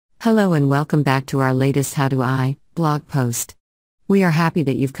Hello and welcome back to our latest How Do I blog post. We are happy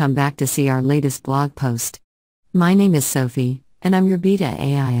that you've come back to see our latest blog post. My name is Sophie, and I'm your BIDA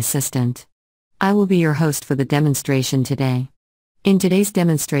AI assistant. I will be your host for the demonstration today. In today's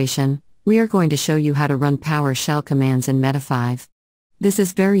demonstration, we are going to show you how to run PowerShell commands in Meta5. This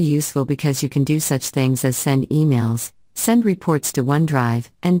is very useful because you can do such things as send emails, send reports to OneDrive,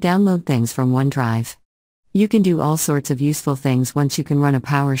 and download things from OneDrive. You can do all sorts of useful things once you can run a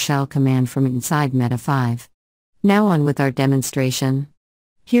PowerShell command from inside Meta5. Now on with our demonstration.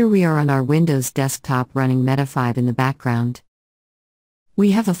 Here we are on our Windows desktop running Meta5 in the background.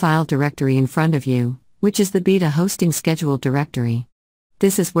 We have a file directory in front of you, which is the BIDA hosting schedule directory.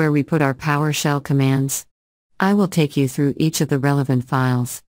 This is where we put our PowerShell commands. I will take you through each of the relevant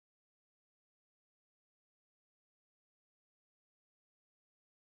files.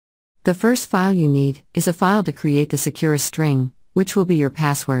 The first file you need is a file to create the secure string, which will be your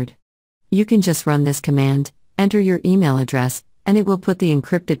password. You can just run this command, enter your email address, and it will put the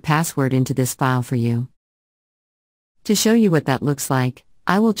encrypted password into this file for you. To show you what that looks like,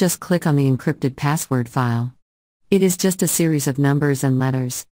 I will just click on the encrypted password file. It is just a series of numbers and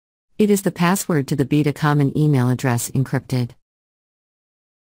letters. It is the password to the BIDA common email address encrypted.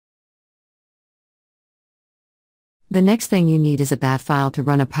 The next thing you need is a BAT file to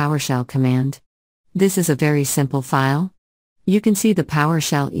run a PowerShell command. This is a very simple file. You can see the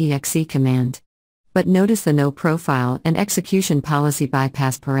PowerShell exe command. But notice the no profile and execution policy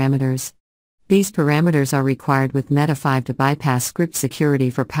bypass parameters. These parameters are required with Meta5 to bypass script security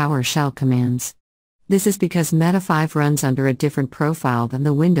for PowerShell commands. This is because Meta5 runs under a different profile than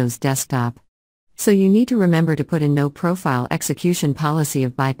the Windows desktop. So you need to remember to put in no profile execution policy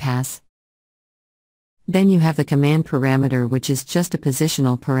of bypass. Then you have the command parameter, which is just a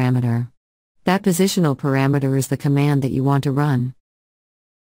positional parameter. That positional parameter is the command that you want to run.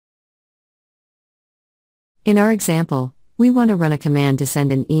 In our example, we want to run a command to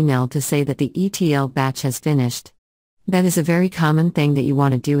send an email to say that the ETL batch has finished. That is a very common thing that you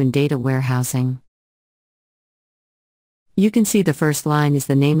want to do in data warehousing. You can see the first line is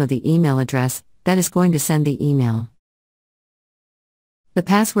the name of the email address that is going to send the email. The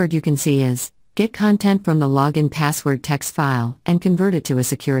password you can see is get content from the login password text file and convert it to a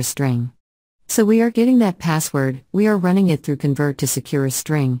secure string. So we are getting that password, we are running it through convert to secure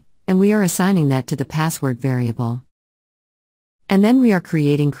string, and we are assigning that to the password variable. And then we are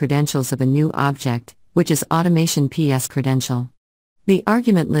creating credentials of a new object, which is automation PS credential. The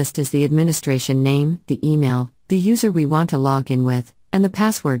argument list is the administration name, the email, the user we want to log in with, and the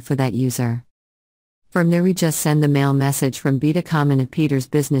password for that user. From there we just send the mail message from BIDA common at Peter's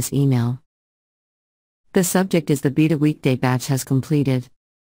business email. The subject is the BIDA weekday batch has completed.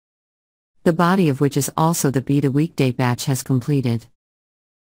 The body of which is also the BIDA weekday batch has completed.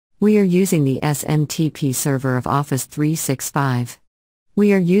 We are using the SMTP server of Office 365.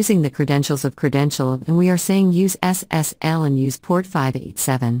 We are using the credentials of credential and we are saying use SSL and use port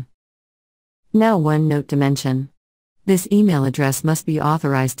 587. Now one note to mention. This email address must be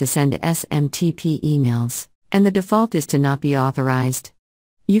authorized to send SMTP emails, and the default is to not be authorized.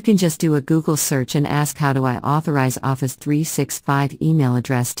 You can just do a Google search and ask how do I authorize Office 365 email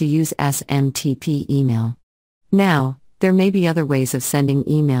address to use SMTP email. Now, there may be other ways of sending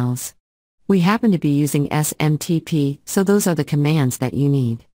emails. We happen to be using SMTP, so those are the commands that you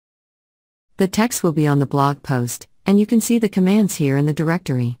need. The text will be on the blog post, and you can see the commands here in the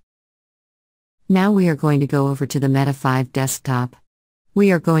directory. Now we are going to go over to the Meta5 desktop.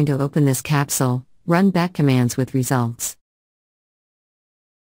 We are going to open this capsule, run BAT commands with results.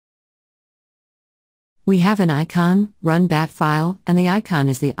 We have an icon, run BAT file, and the icon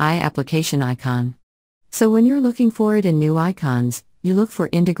is the iApplication icon. So when you're looking for it in new icons, you look for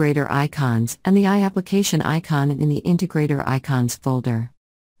integrator icons and the iApplication icon in the integrator icons folder.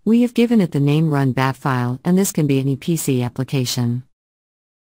 We have given it the name run BAT file, and this can be any PC application.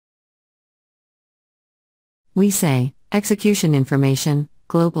 We say, execution information,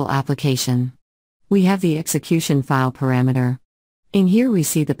 global application. We have the execution file parameter. In here we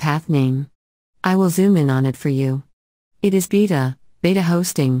see the path name. I will zoom in on it for you. It is BIDA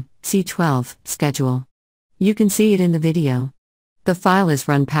hosting, C12, schedule. You can see it in the video. The file is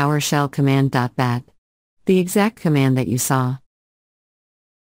run PowerShell command.bat. The exact command that you saw.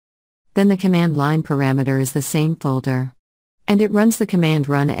 Then the command line parameter is the same folder. And it runs the command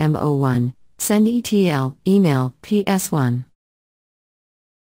run mo1, send ETL, email, ps1.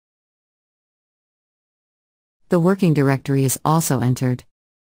 The working directory is also entered.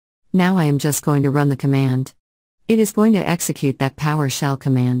 Now I am just going to run the command. It is going to execute that PowerShell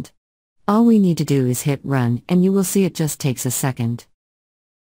command. All we need to do is hit run and you will see it just takes a second.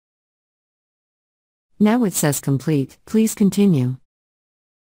 Now it says complete, please continue.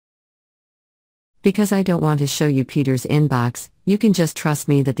 Because I don't want to show you Peter's inbox, you can just trust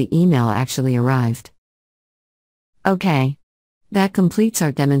me that the email actually arrived. Okay. That completes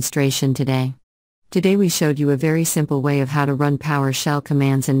our demonstration today. Today we showed you a very simple way of how to run PowerShell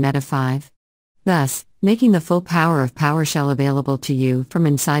commands in Meta5. Thus, making the full power of PowerShell available to you from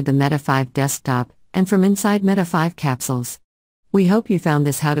inside the Meta5 desktop, and from inside Meta5 capsules. We hope you found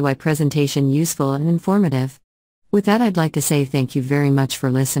this How Do I presentation useful and informative. With that, I'd like to say thank you very much for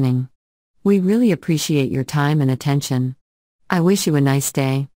listening. We really appreciate your time and attention. I wish you a nice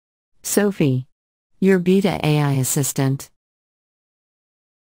day. Sophie, your BIDA AI assistant.